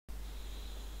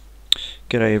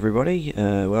G'day everybody,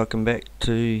 welcome back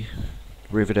to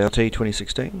Revit LT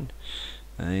 2016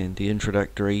 and the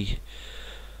introductory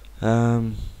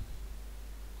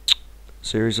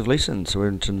series of lessons. So we're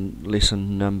into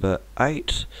lesson number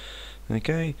 8,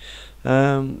 okay,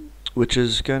 which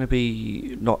is going to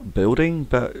be not building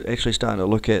but actually starting to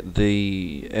look at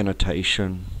the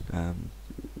annotation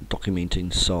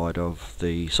documenting side of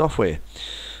the software.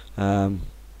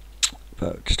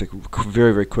 But just a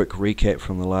very quick recap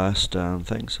from the last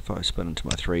things. If I spin into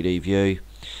my 3D view,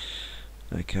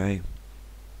 okay,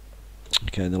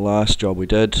 the last job we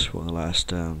did, or the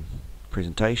last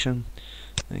presentation,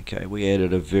 okay, we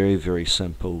added a very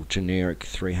simple generic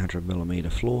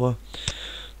 300mm floor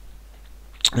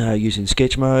using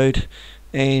sketch mode,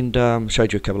 and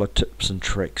showed you a couple of tips and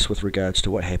tricks with regards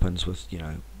to what happens with,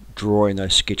 drawing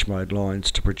those sketch mode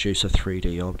lines to produce a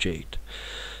 3D object.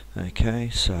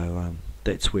 Okay, so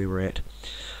that's where we're at.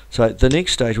 So the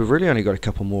next stage, we've really only got a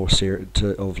couple more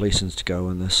of lessons to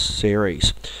go in this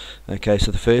series. Okay,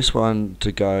 so the first one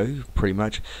to go pretty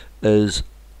much is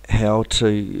how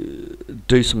to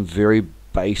do some very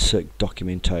basic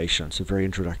documentation, so very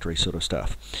introductory sort of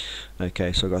stuff.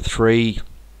 Okay, so I've got 3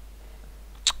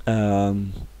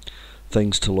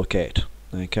 things to look at.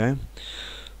 Okay,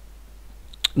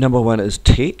 number 1 is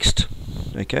text.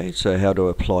 Okay, so how to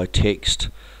apply text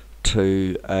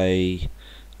to a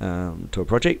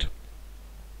project.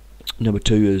 Number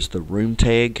 2 is the room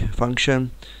tag function,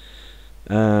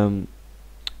 and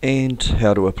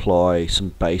how to apply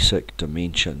some basic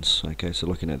dimensions. Okay, so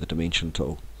looking at the dimension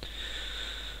tool.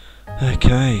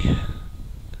 Okay,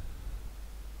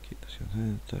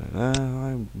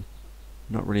 I'm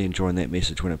not really enjoying that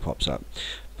message when it pops up,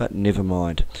 but never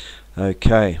mind.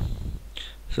 Okay,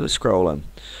 so let's scroll in.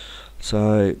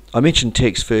 So I mentioned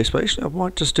text first, but actually I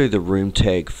might just do the room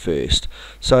tag first.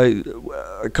 So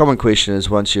a common question is,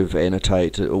 once you've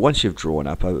annotated or once you've drawn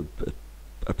up a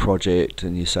project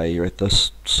and you say you're at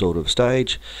this sort of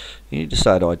stage, you need to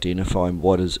start identifying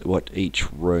what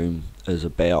each room is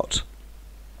about.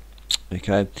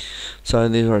 Okay, so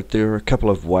there are a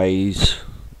couple of ways,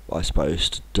 I suppose,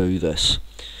 to do this.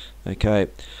 Okay,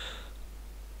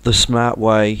 the smart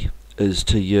way is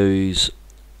to use,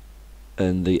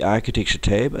 in the architecture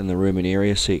tab in the room and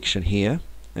area section here,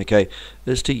 okay,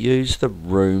 is to use the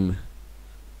room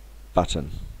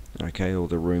button, okay, or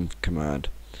the room command.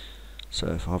 So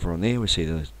if I hover on there, we see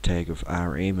the tag of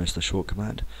RM as the short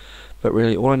command. But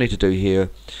really all I need to do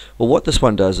here, well, what this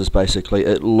one does is basically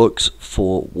it looks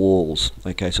for walls.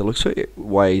 Okay, so it looks for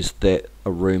ways that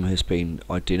a room has been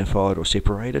identified or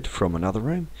separated from another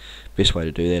room. Best way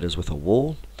to do that is with a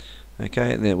wall.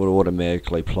 Okay, and then it will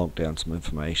automatically plonk down some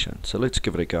information. So let's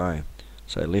give it a go.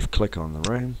 So left click on the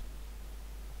room.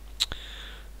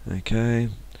 Okay,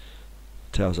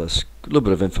 tells us a little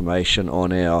bit of information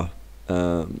on our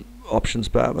options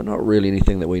bar, but not really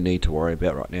anything that we need to worry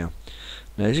about right now.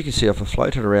 Now, as you can see, if I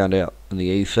float it around out in the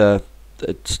ether,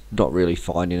 it's not really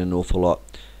finding an awful lot.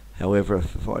 However,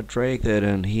 if I drag that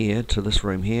in here to this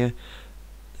room here,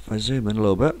 if I zoom in a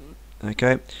little bit,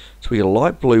 okay, so we get a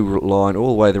light blue line all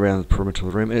the way around the perimeter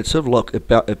of the room, and it's sort of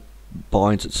it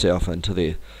binds itself into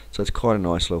there. So it's quite a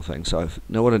nice little thing. So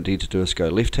now what I need to do is go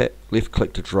left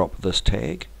click to drop this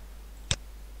tag.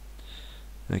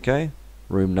 Okay,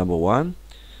 room number 1.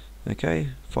 Okay,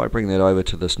 if I bring that over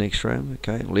to this next room,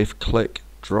 okay, left click,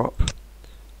 drop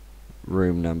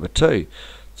room number 2.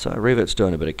 So Revit's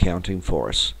doing a bit of counting for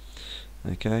us.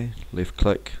 Okay, left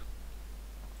click,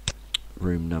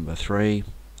 room number 3,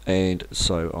 and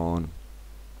so on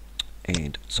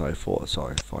and so forth. So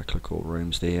if I click all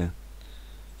rooms there,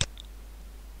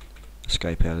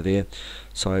 escape out of there.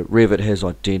 So Revit has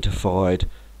identified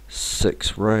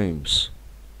 6 rooms.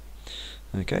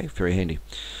 Okay, very handy.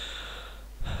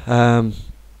 A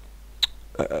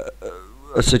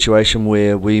situation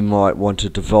where we might want to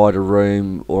divide a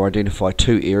room or identify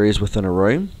 2 areas within a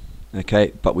room,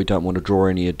 okay, but we don't want to draw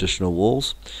any additional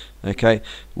walls. Okay,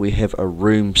 we have a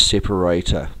room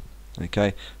separator.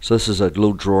 Okay, so this is a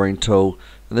little drawing tool,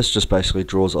 and this just basically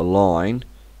draws a line,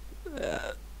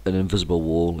 an invisible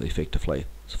wall effectively.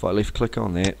 So if I left click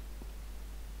on that,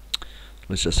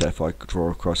 let's just say if I draw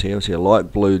across here, we see a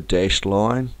light blue dashed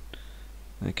line.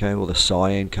 Okay, or the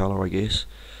cyan colour, I guess.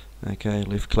 Okay,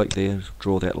 left click there,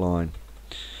 draw that line.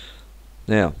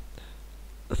 Now,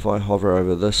 if I hover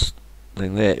over this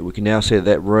thing there, we can now see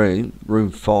that room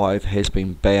 5, has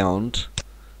been bound.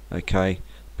 Okay,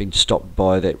 been stopped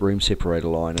by that room separator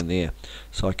line in there.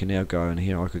 So I can now go in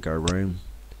here, I could go room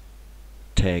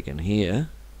tag in here.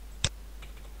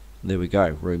 There we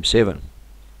go, room 7.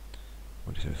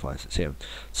 1, 2, 3, 4, 5, 6, 7.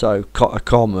 So a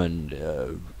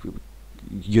common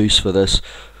use for this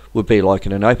would be like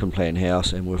in an open plan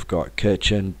house, and we've got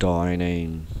kitchen,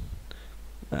 dining,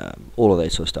 all of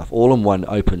that sort of stuff, all in one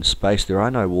open space. There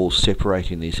are no walls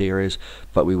separating these areas,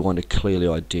 but we want to clearly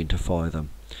identify them.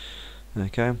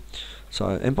 Okay, so,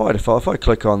 and by default, if I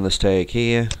click on this tag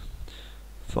here,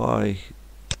 if I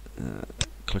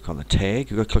click on the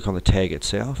tag, you've got to click on the tag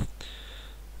itself.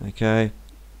 Okay,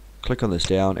 click on this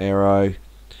down arrow.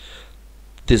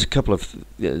 There's a couple of,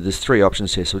 there's three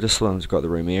options here. So this one's got the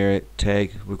room area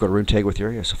tag. We've got a room tag with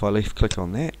area. So if I left click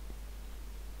on that,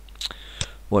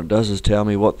 what it does is tell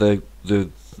me what the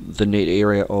net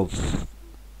area of,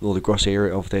 or the gross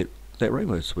area of that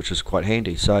room is, which is quite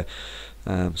handy. So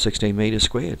 16 meters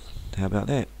squared. How about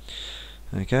that?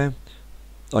 Okay,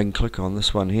 I can click on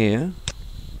this one here.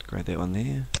 Grab that one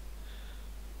there.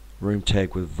 Room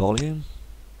tag with volume.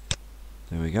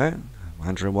 There we go.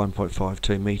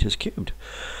 101.52 meters cubed.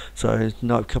 So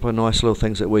a couple of nice little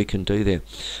things that we can do there.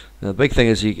 Now, the big thing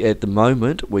is, at the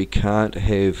moment we can't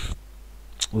have,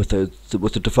 with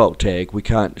the default tag, we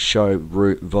can't show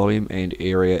volume and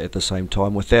area at the same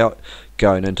time without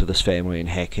going into this family and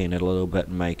hacking it a little bit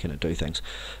and making it do things.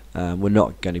 We're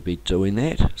not going to be doing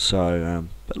that. So,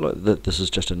 but look, this is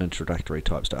just an introductory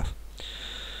type stuff.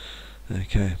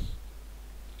 Okay.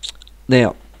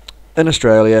 Now, in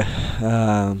Australia,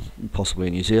 possibly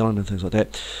in New Zealand and things like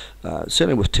that,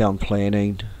 certainly with town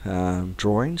planning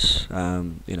drawings,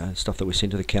 you know, stuff that we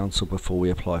send to the council before we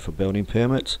apply for building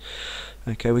permits.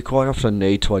 Okay, we quite often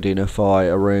need to identify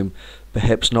a room,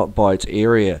 perhaps not by its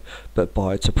area, but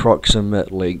by its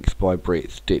approximate length by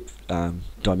breadth, depth,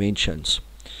 dimensions.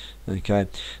 Okay,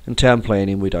 in town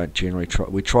planning we don't generally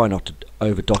try not to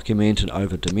over document and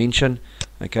over dimension.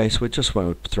 Okay, so we just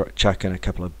want to chuck in a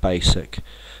couple of basic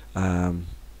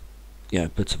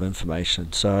bits of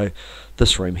information. So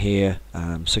this room here,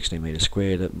 16 meters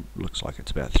squared, it looks like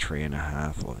it's about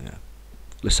 3.5, or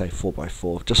let's say 4 by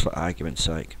 4, just for argument's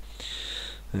sake.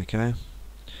 Okay,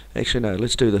 actually no,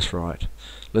 let's do this right.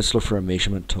 Let's look for a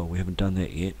measurement tool. We haven't done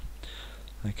that yet.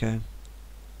 Okay,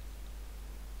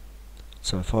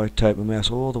 so if I take my mouse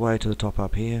all the way to the top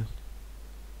up here,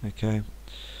 okay,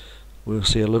 we'll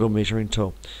see a little measuring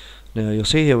tool. Now you'll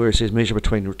see here where it says measure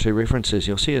between two references,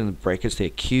 you'll see in the brackets there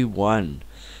Q1.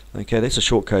 Okay, that's a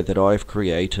shortcode that I've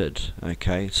created.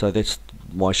 Okay, so that's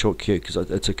my shortcut because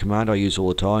it's a command I use all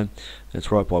the time.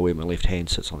 It's right by where my left hand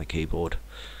sits on the keyboard.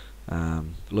 A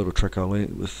little trick I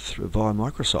learned via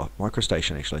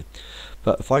MicroStation actually.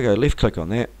 But if I go left click on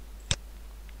that,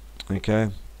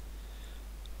 okay,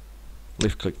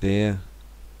 left click there,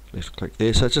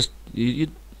 so it's just you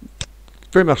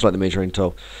very much like the measuring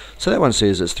tool. So that one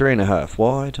says it's 3.5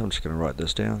 wide. I'm just going to write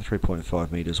this down,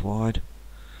 3.5 meters wide.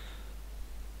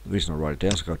 The reason I write it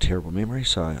down is I've got a terrible memory,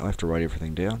 so I have to write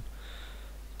everything down.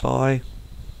 By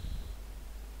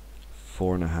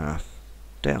 4.5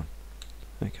 down.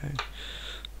 Okay,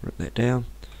 write that down.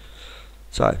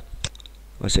 So, like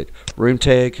I said, room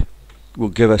tag will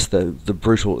give us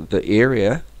the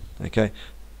area. Okay,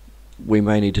 we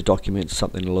may need to document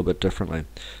something a little bit differently.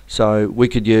 So we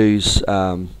could use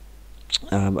a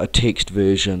text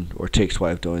version or a text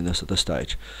way of doing this at this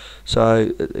stage.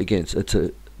 So again,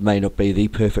 may not be the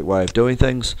perfect way of doing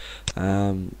things.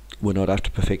 We're not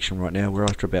after perfection right now. We're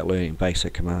after about learning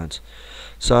basic commands.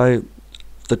 So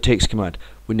the text command,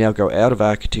 we now go out of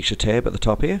architecture tab at the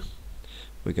top here.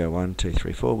 We go 1, 2,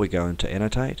 3, 4. We go into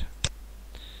annotate.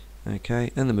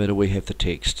 Okay, in the middle we have the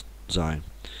text zone.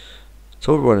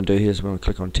 So what we want to do here is we want to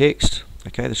click on text.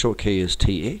 Okay, the short key is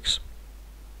TX.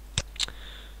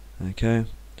 Okay,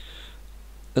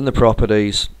 in the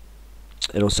properties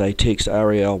it'll say text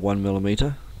Arial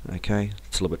 1mm. Okay,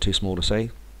 it's a little bit too small to see.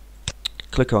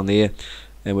 Click on there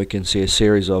and we can see a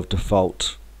series of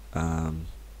default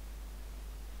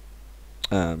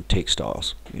text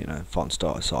styles, font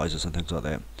style sizes and things like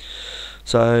that.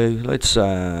 So let's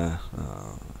I'll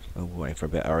wait for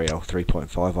about Arial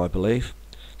 3.5 I believe.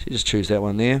 So you just choose that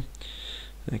one there.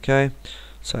 Okay,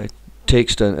 so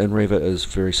text in Revit is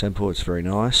very simple, it's very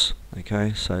nice.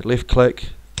 Okay, so left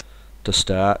click to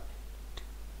start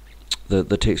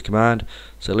the text command.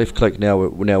 So left click, now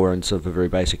we're in sort of a very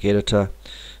basic editor.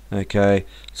 Okay,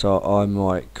 so I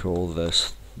might call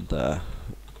this the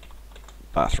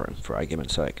bathroom for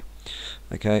argument's sake.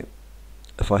 Okay,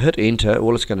 if I hit enter,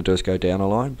 all it's going to do is go down a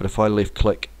line, but if I left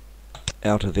click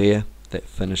out of there, that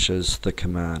finishes the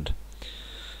command.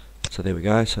 So there we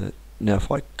go. So now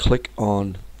if I click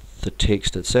on the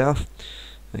text itself,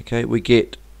 okay, we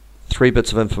get 3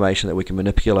 bits of information that we can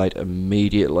manipulate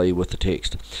immediately with the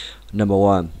text. Number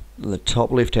 1, in the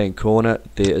top left hand corner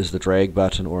there is the drag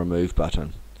button or a move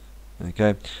button.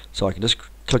 Okay, so I can just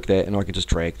click that and I can just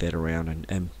drag that around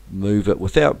and move it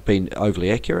without being overly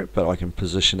accurate, but I can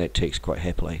position that text quite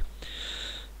happily.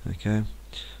 Okay.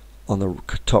 On the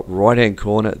top right hand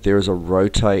corner there is a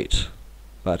rotate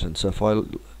button, so if I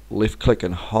left click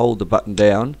and hold the button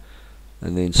down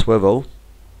and then swivel,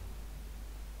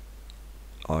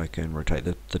 I can rotate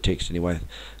the text anyway.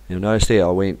 You'll notice there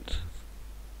I went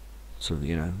sort of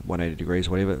 180 degrees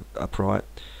whatever upright,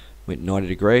 went 90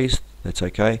 degrees, that's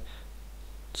okay.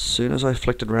 As soon as I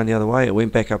flicked it around the other way it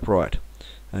went back upright.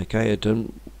 Okay, it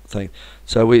didn't think.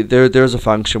 So there is a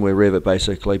function where Revit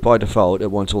basically by default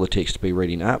it wants all the text to be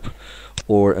reading up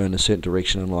or in a certain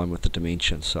direction in line with the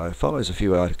dimensions, so it follows a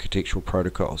few architectural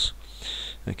protocols.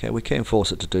 Okay, we can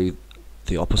force it to do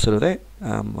the opposite of that.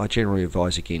 I generally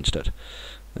advise against it.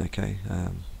 Okay,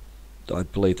 I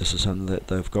believe this is something that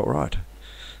they've got right.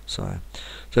 So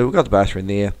we've got the bathroom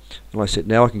there, and like I said,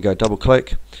 now I can go double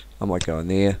click, I might go in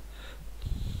there.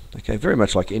 Okay, very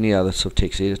much like any other sort of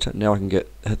text editor. Now I can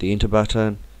hit the enter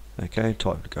button. Okay,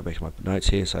 go back to my notes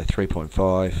here, say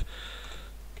 3.5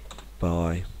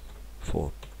 by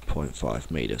 4.5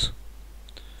 meters.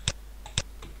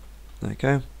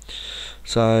 Okay,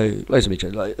 so ladies and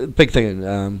gentlemen, a big thing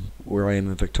in where I am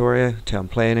in Victoria, town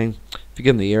planning. If you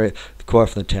give them the area, quite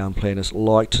often the town planners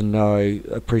like to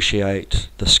appreciate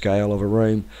the scale of a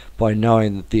room by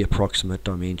knowing the approximate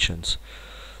dimensions.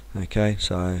 Okay,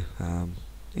 so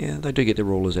yeah, they do get their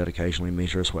rulers out occasionally and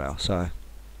measure as well. So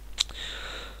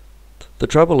the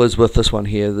trouble is with this one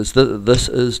here, this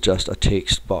is just a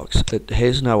text box. It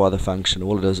has no other function.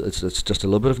 All it is, it's just a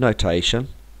little bit of notation.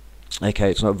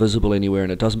 Okay, it's not visible anywhere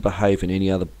and it doesn't behave in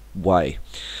any other way.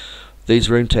 These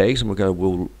room tags, and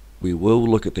we will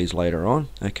look at these later on.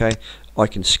 Okay, I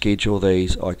can schedule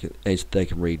these. As they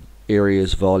can read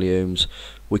areas, volumes.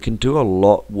 We can do a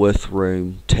lot with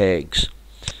room tags.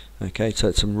 Okay, so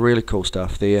it's some really cool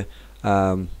stuff there.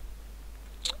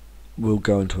 We'll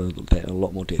go into that in a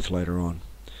lot more depth later on.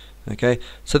 Okay,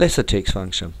 so that's the text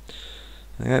function.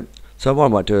 Okay, so what I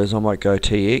might do is I might go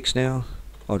TX now.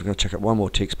 I'm going to check out one more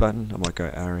text button. I might go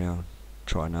Arial,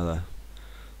 try another,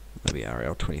 maybe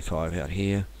Arial 25 out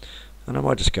here, and I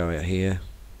might just go out here,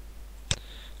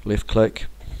 left click.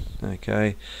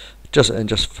 Okay,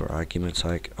 just for argument's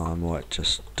sake, I might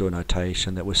just do a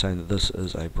notation that we're saying that this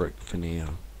is a brick veneer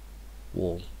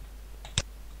wall.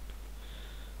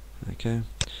 Okay,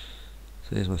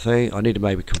 so there's my thing. I need to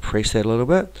maybe compress that a little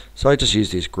bit, so I just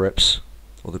use these grips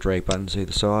or the drag buttons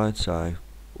either side. So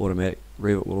Revit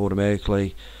will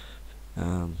automatically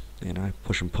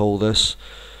push and pull this.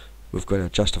 We've got a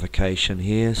justification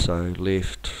here, so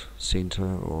left, center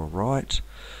or right.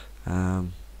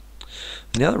 And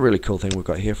the other really cool thing we've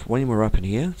got here, when we're up in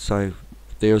here, so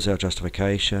there's our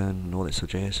justification and all that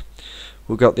sort of jazz.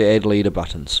 We've got the add leader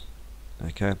buttons.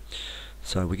 Okay,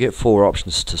 so we get 4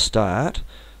 options to start.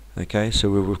 Okay, so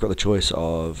we've got the choice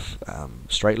of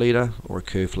straight leader or a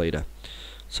curved leader.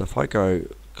 So if I go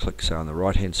click say on the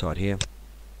right hand side here,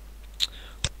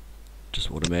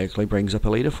 just automatically brings up a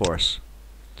leader for us.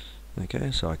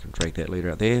 Okay, so I can drag that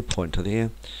leader out there, point to there.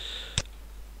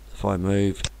 If I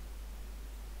move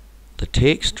the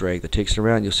text, drag the text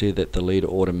around, you'll see that the leader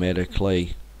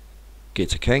automatically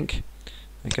gets a kink.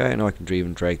 Okay, and I can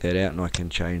even drag that out and I can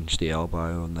change the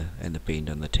elbow and the bend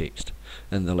in the text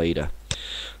in the leader.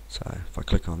 So if I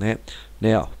click on that,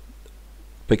 now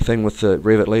big thing with the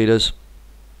Revit leaders,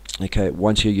 okay,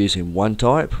 once you're using one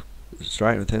type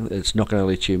straight with them, it's not going to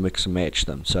let you mix and match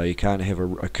them, so you can't have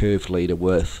a curved leader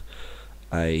with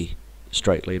a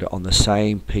straight leader on the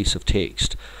same piece of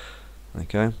text.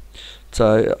 Okay,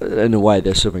 so in a way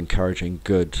they're sort of encouraging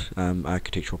good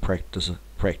architectural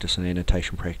practice and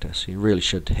annotation practice. You really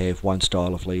should have one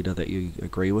style of leader that you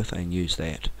agree with and use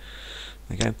that.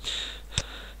 Okay,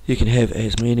 you can have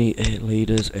as many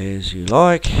leaders as you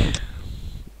like.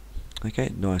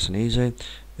 Okay, nice and easy.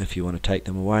 If you want to take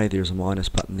them away, there's a minus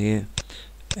button there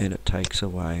and it takes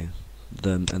away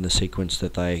them in the sequence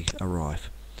that they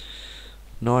arrive.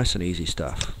 Nice and easy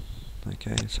stuff.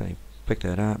 Okay, so you pick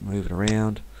that up, move it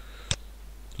around.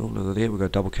 Oh, look at that, we've got a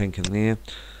double kink in there.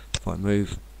 If I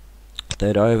move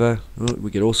that over, we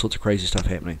get all sorts of crazy stuff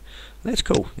happening. That's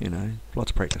cool,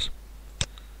 lots of practice.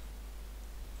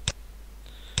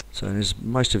 So as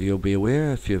most of you will be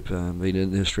aware, if you've been in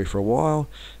the industry for a while,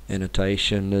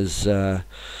 annotation is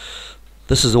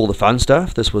this is all the fun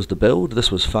stuff. This was the build,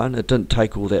 this was fun. It didn't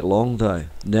take all that long though.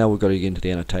 Now we've got to get into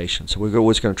the annotation. So we're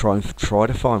always going to try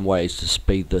to find ways to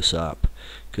speed this up,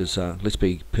 because let's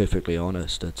be perfectly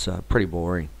honest, it's pretty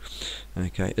boring.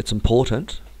 Okay, it's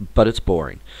important, but it's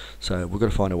boring. So we've got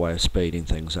to find a way of speeding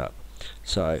things up.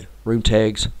 So room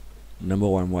tags,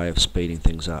 #1 way of speeding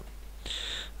things up.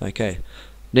 Okay,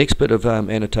 Next bit of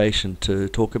annotation to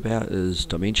talk about is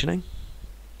dimensioning.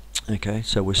 Okay,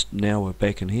 so we're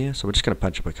back in here, so we're just going to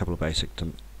punch up a couple of basic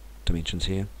dimensions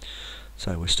here.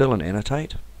 So we're still in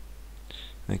Annotate.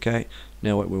 Okay,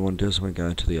 now what we want to do is we're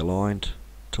going to the Aligned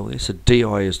tool there. So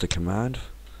DI is the command,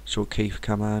 short key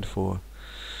command for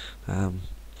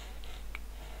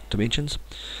dimensions.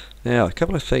 Now a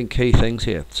couple of key things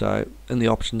here. So in the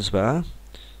options bar,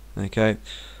 okay,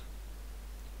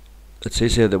 it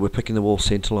says here that we're picking the wall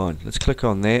center line. Let's click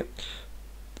on that.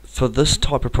 For this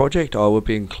type of project, I would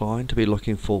be inclined to be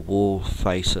looking for wall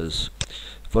faces.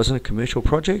 If I was in a commercial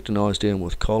project and I was dealing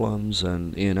with columns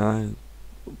and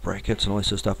brackets and all this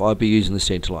sort of stuff, I'd be using the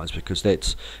center lines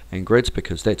and grids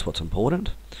because that's what's important.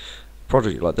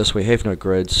 Project like this, we have no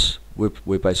grids.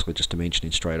 We're basically just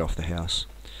dimensioning straight off the house.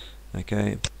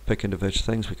 Okay, pick individual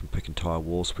things. We can pick entire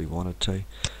walls if we wanted to,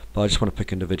 but I just want to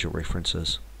pick individual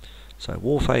references. So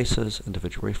wall faces,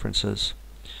 individual references.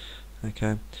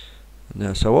 Okay.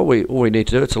 Now, so all we need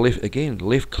to do, it's a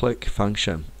left click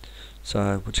function.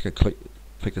 So we're just going to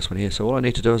pick this one here. So all I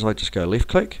need to do is I just go left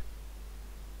click,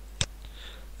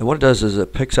 and what it does is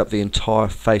it picks up the entire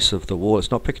face of the wall.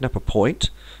 It's not picking up a point,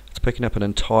 it's picking up an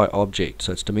entire object,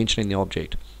 so it's dimensioning the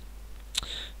object.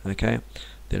 Okay,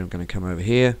 then I'm going to come over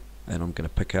here and I'm going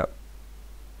to pick up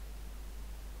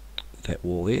that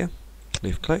wall there,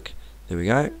 left click, there we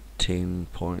go,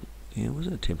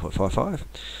 10.55.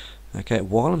 Okay,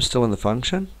 while I'm still in the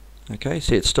function, okay,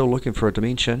 see it's still looking for a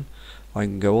dimension, I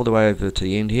can go all the way over to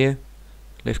the end here,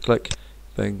 left click,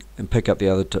 bing, and pick up the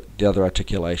other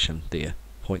articulation there,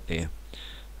 point there.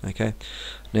 Okay,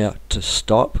 now to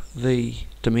stop the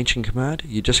dimension command,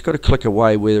 you just got to click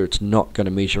away where it's not going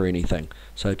to measure anything.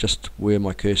 So just where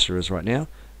my cursor is right now,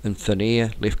 in thin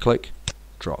air, left click,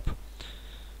 drop.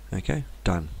 Okay,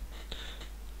 done.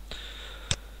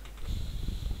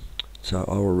 So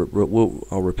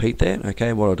I'll repeat that.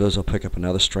 Okay, what I'll do is I'll pick up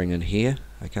another string in here.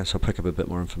 Okay, so I'll pick up a bit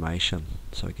more information.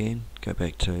 So again, go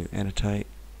back to Annotate,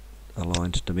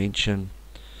 Aligned Dimension.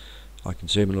 I can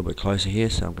zoom a little bit closer here,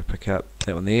 so I'm going to pick up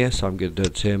that one there. So I'm going to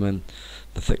determine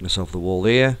the thickness of the wall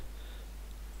there,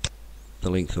 the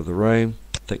length of the room,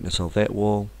 thickness of that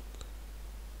wall,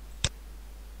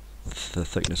 the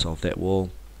thickness of that wall.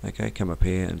 Okay, come up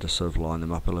here and just sort of line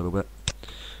them up a little bit,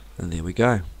 and there we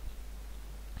go.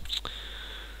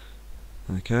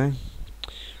 Okay,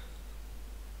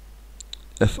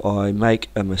 if I make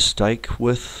a mistake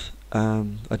with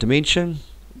a dimension,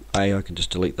 I can just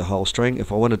delete the whole string.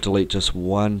 If I want to delete just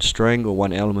one string or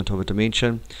one element of a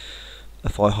dimension,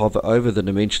 if I hover over the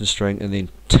dimension string and then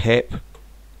tap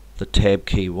the tab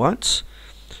key once,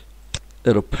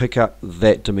 it'll pick up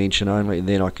that dimension only, and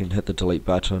then I can hit the delete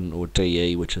button or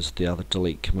DE, which is the other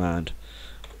delete command.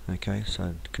 Okay,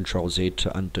 so Control Z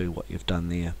to undo what you've done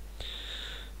there.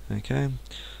 Okay,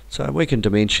 so we can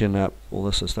dimension up all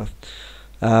this sort of stuff.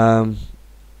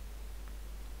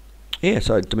 Yeah,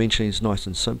 so dimensioning is nice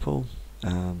and simple,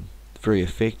 very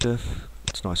effective,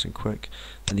 it's nice and quick.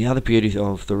 And the other beauty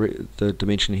of the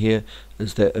dimension here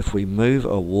is that if we move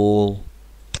a wall,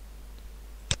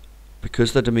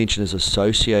 because the dimension is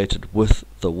associated with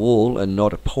the wall and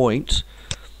not a point,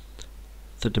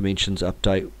 the dimensions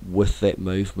update with that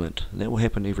movement, and that will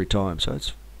happen every time, so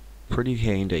it's pretty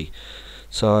handy.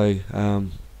 So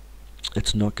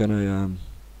it's not going to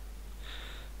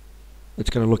it's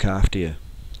going to look after you.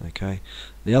 Okay,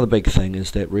 the other big thing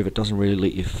is that Revit doesn't really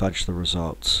let you fudge the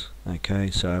results. Okay,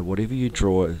 so whatever you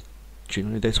draw,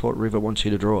 generally that's what Revit wants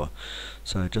you to draw.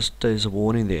 So just as a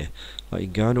warning there, like you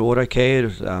can go into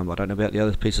AutoCAD, I don't know about the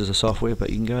other pieces of software, but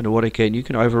you can go into AutoCAD and you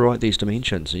can overwrite these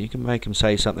dimensions and you can make them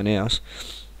say something else.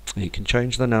 You can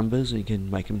change the numbers and you can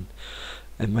make them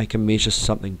measure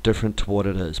something different to what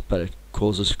it is, but it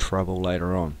causes trouble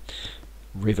later on.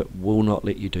 Revit will not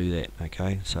let you do that.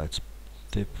 Okay, so it's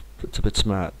a bit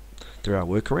smart. There are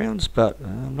workarounds, but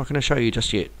I'm not going to show you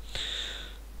just yet.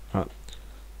 Right.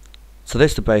 So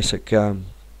that's the basic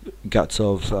guts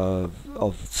of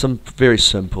some very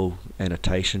simple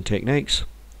annotation techniques.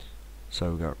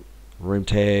 So we've got room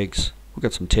tags, we've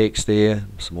got some text there,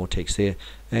 some more text there,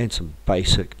 and some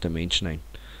basic dimensioning.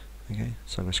 Okay,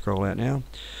 so I'm going to scroll out now.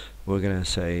 We're going to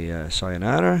say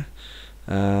sayonara.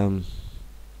 I'm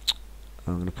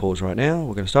going to pause right now.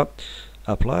 We're going to stop,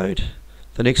 upload.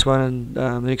 The next one,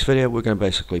 the next video, we're going to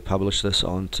basically publish this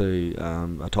onto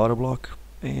a title block,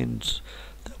 and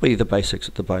that'll be the basics,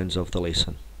 the bones of the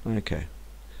lesson. Okay,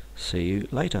 see you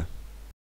later.